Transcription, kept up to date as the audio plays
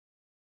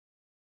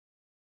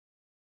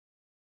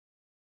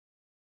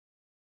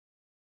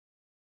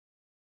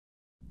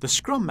The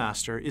Scrum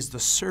Master is the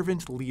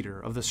servant leader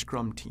of the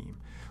Scrum team,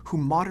 who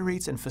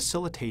moderates and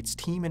facilitates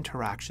team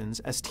interactions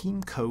as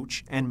team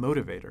coach and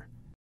motivator.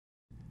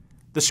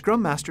 The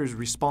Scrum Master is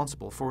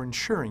responsible for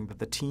ensuring that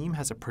the team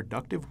has a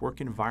productive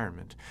work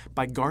environment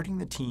by guarding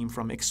the team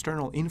from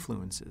external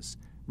influences,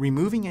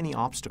 removing any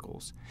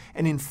obstacles,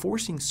 and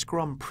enforcing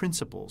Scrum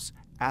principles,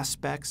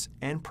 aspects,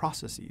 and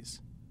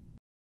processes.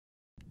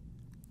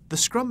 The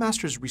Scrum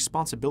Master's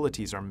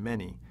responsibilities are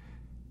many,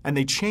 and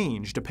they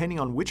change depending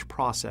on which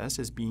process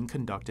is being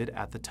conducted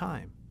at the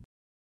time.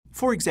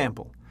 For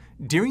example,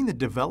 during the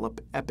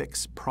Develop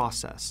Epics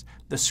process,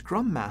 the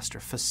Scrum Master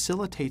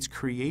facilitates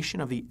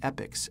creation of the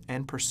epics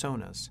and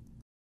personas.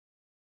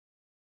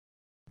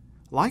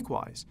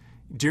 Likewise,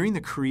 during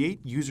the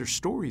Create User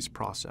Stories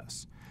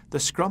process, the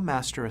Scrum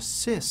Master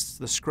assists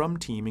the Scrum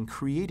team in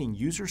creating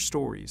user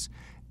stories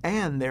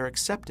and their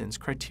acceptance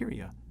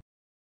criteria.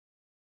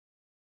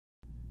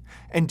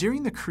 And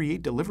during the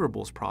Create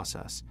Deliverables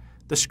process,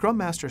 the Scrum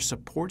Master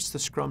supports the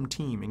Scrum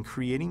team in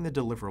creating the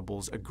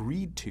deliverables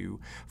agreed to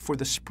for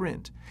the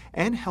sprint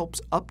and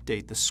helps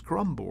update the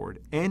Scrum board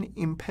and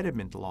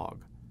impediment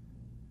log.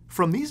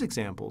 From these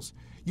examples,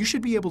 you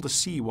should be able to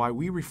see why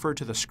we refer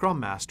to the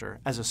Scrum Master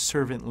as a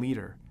servant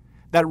leader.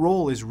 That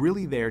role is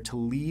really there to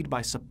lead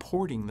by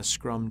supporting the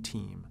Scrum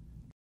team.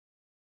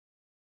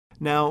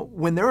 Now,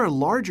 when there are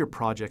larger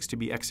projects to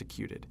be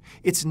executed,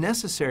 it's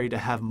necessary to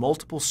have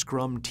multiple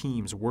Scrum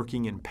teams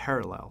working in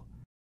parallel.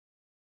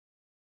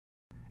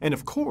 And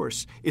of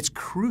course, it's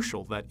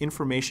crucial that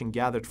information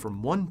gathered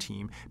from one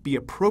team be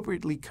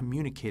appropriately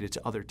communicated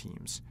to other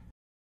teams.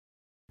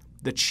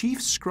 The Chief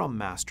Scrum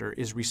Master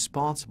is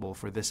responsible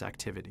for this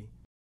activity.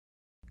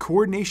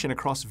 Coordination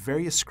across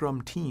various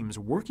Scrum teams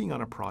working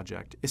on a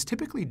project is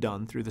typically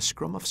done through the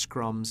Scrum of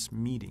Scrums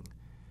meeting.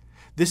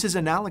 This is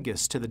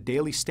analogous to the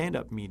daily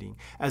stand-up meeting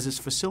as is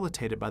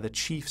facilitated by the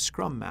Chief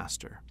Scrum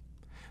Master.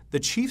 The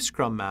Chief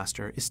Scrum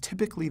Master is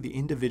typically the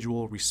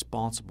individual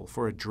responsible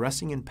for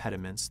addressing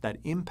impediments that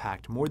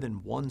impact more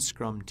than one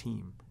Scrum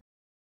team.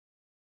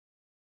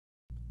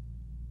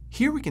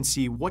 Here we can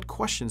see what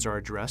questions are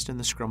addressed in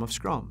the Scrum of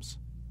Scrums.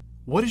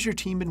 What has your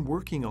team been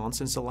working on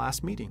since the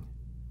last meeting?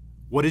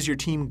 What is your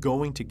team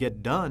going to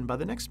get done by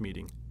the next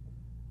meeting?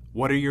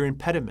 What are your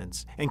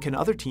impediments, and can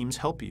other teams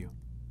help you?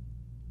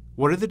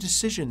 What are the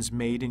decisions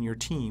made in your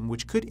team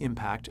which could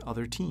impact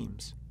other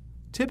teams?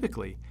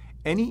 Typically,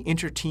 any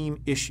inter-team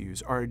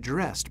issues are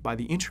addressed by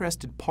the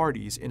interested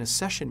parties in a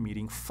session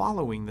meeting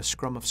following the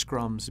Scrum of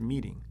Scrums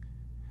meeting.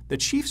 The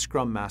Chief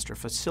Scrum Master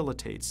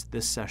facilitates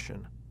this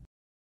session.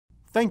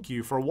 Thank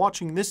you for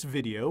watching this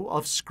video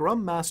of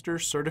Scrum Master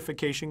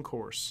Certification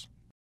course.